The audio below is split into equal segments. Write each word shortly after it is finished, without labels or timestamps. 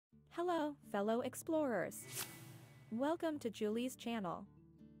Hello, fellow explorers. Welcome to Julie's channel.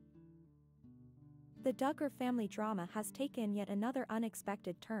 The Duggar family drama has taken yet another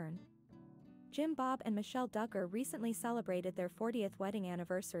unexpected turn. Bob and Michelle Duggar recently celebrated their 40th wedding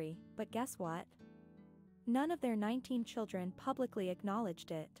anniversary, but guess what? None of their 19 children publicly acknowledged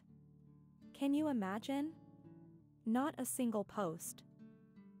it. Can you imagine? Not a single post.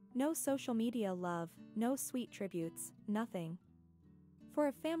 No social media love, no sweet tributes, nothing. For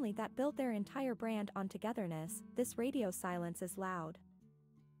a family that built their entire brand on togetherness, this radio silence is loud.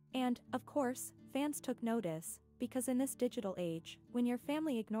 And, of course, fans took notice, because in this digital age, when your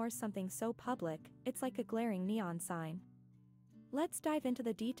family ignores something so public, it's like a glaring neon sign. Let's dive into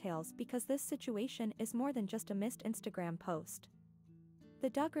the details because this situation is more than just a missed Instagram post. The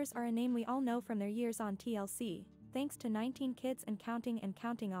Duggars are a name we all know from their years on TLC, thanks to 19 Kids and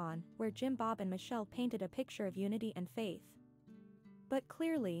Counting On, where Bob and Michelle painted a picture of unity and faith. But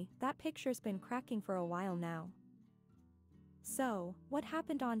clearly, that picture's been cracking for a while now. So, what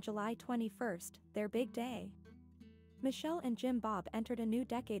happened on July 21st, their big day? Michelle and Bob entered a new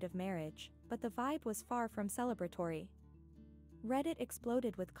decade of marriage, but the vibe was far from celebratory. Reddit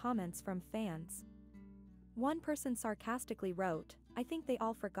exploded with comments from fans. One person sarcastically wrote, "I think they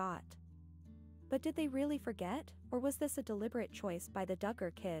all forgot." But did they really forget, or was this a deliberate choice by the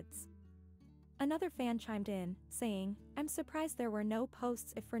Duggar kids? Another fan chimed in, saying, "I'm surprised there were no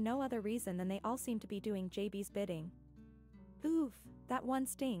posts if for no other reason than they all seem to be doing JB's bidding." Oof, that one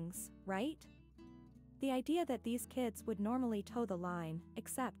stings, right? The idea that these kids would normally toe the line,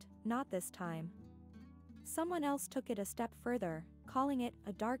 except, not this time. Someone else took it a step further, calling it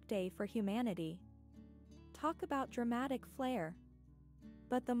a dark day for humanity. Talk about dramatic flair.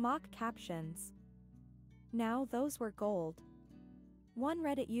 But the mock captions. Now those were gold. One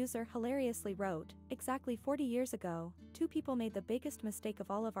Reddit user hilariously wrote, "Exactly 40 years ago, two people made the biggest mistake of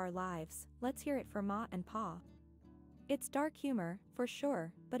all of our lives, let's hear it for Ma and Pa." It's dark humor, for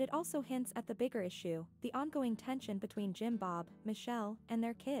sure, but it also hints at the bigger issue, the ongoing tension between Bob, Michelle, and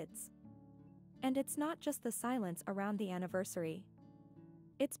their kids. And it's not just the silence around the anniversary.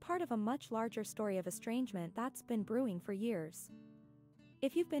 It's part of a much larger story of estrangement that's been brewing for years.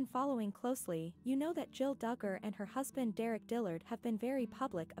 If you've been following closely, you know that Jill Duggar and her husband Derek Dillard have been very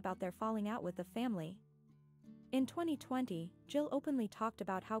public about their falling out with the family. In 2020, Jill openly talked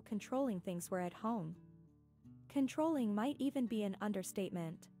about how controlling things were at home. Controlling might even be an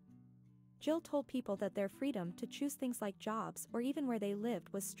understatement. Jill told people that their freedom to choose things like jobs or even where they lived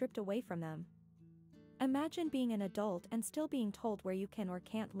was stripped away from them. Imagine being an adult and still being told where you can or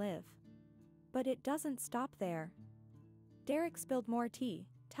can't live. But it doesn't stop there. Derek spilled more tea,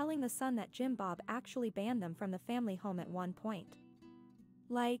 telling The Sun that Bob actually banned them from the family home at one point.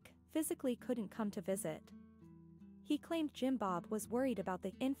 Like, physically couldn't come to visit. He claimed Bob was worried about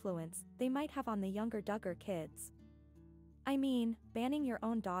the influence they might have on the younger Duggar kids. I mean, banning your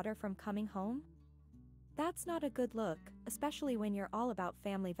own daughter from coming home? That's not a good look, especially when you're all about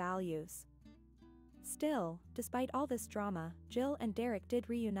family values. Still, despite all this drama, Jill and Derek did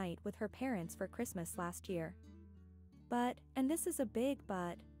reunite with her parents for Christmas last year. But, and this is a big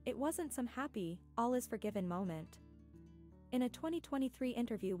but, it wasn't some happy, all is forgiven moment. In a 2023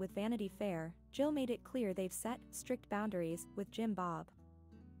 interview with Vanity Fair, Jill made it clear they've set strict boundaries with Bob.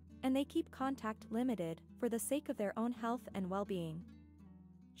 And they keep contact limited, for the sake of their own health and well-being.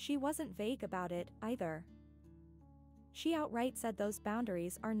 She wasn't vague about it, either. She outright said those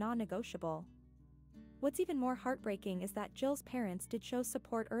boundaries are non-negotiable. What's even more heartbreaking is that Jill's parents did show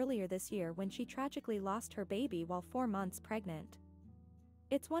support earlier this year when she tragically lost her baby while 4 months pregnant.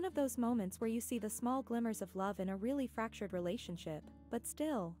 It's one of those moments where you see the small glimmers of love in a really fractured relationship, but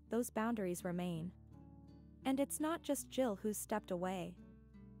still, those boundaries remain. And it's not just Jill who's stepped away.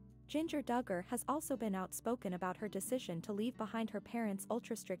 Ginger Duggar has also been outspoken about her decision to leave behind her parents'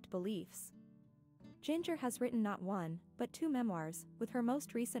 ultra-strict beliefs. Ginger has written not one, but 2 memoirs, with her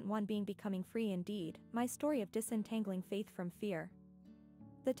most recent one being Becoming Free Indeed, My Story of Disentangling Faith from Fear.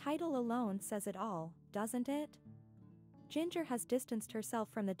 The title alone says it all, doesn't it? Ginger has distanced herself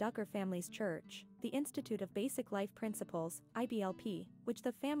from the Duggar family's church, the Institute of Basic Life Principles, IBLP, which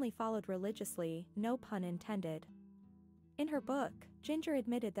the family followed religiously, no pun intended. In her book, Ginger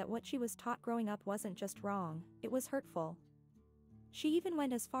admitted that what she was taught growing up wasn't just wrong, it was hurtful. She even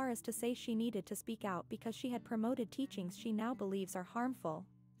went as far as to say she needed to speak out because she had promoted teachings she now believes are harmful.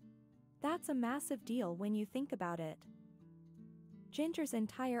 That's a massive deal when you think about it. Ginger's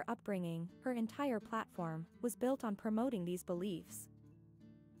entire upbringing, her entire platform, was built on promoting these beliefs.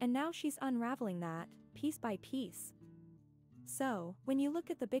 And now she's unraveling that, piece by piece. So, when you look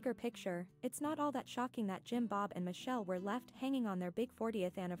at the bigger picture, it's not all that shocking that Jim, Bob and Michelle were left hanging on their big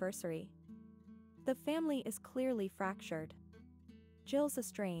 40th anniversary. The family is clearly fractured. Jill's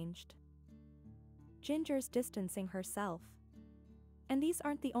estranged. Ginger's distancing herself. And these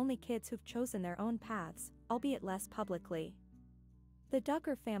aren't the only kids who've chosen their own paths, albeit less publicly. The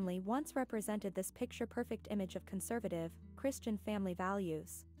Duggar family once represented this picture-perfect image of conservative, Christian family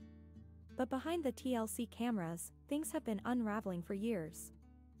values. But behind the TLC cameras, things have been unraveling for years.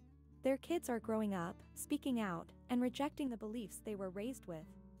 Their kids are growing up, speaking out, and rejecting the beliefs they were raised with.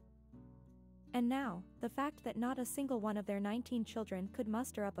 And now, the fact that not a single one of their 19 children could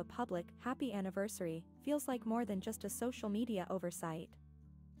muster up a public, happy anniversary, feels like more than just a social media oversight.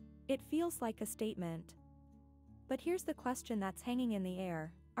 It feels like a statement. But here's the question that's hanging in the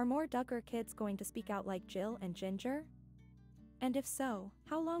air: are more Duggar kids going to speak out like Jill and Ginger? And if so,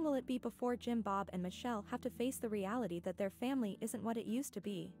 how long will it be before Jim, Bob and Michelle have to face the reality that their family isn't what it used to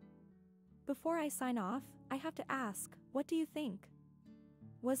be? Before I sign off, I have to ask, what do you think?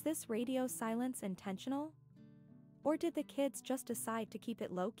 Was this radio silence intentional? Or did the kids just decide to keep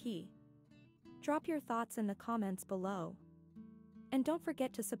it low-key? Drop your thoughts in the comments below. And don't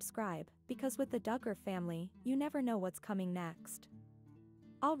forget to subscribe, because with the Duggar family, you never know what's coming next.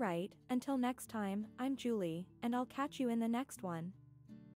 Alright, until next time, I'm Julie, and I'll catch you in the next one.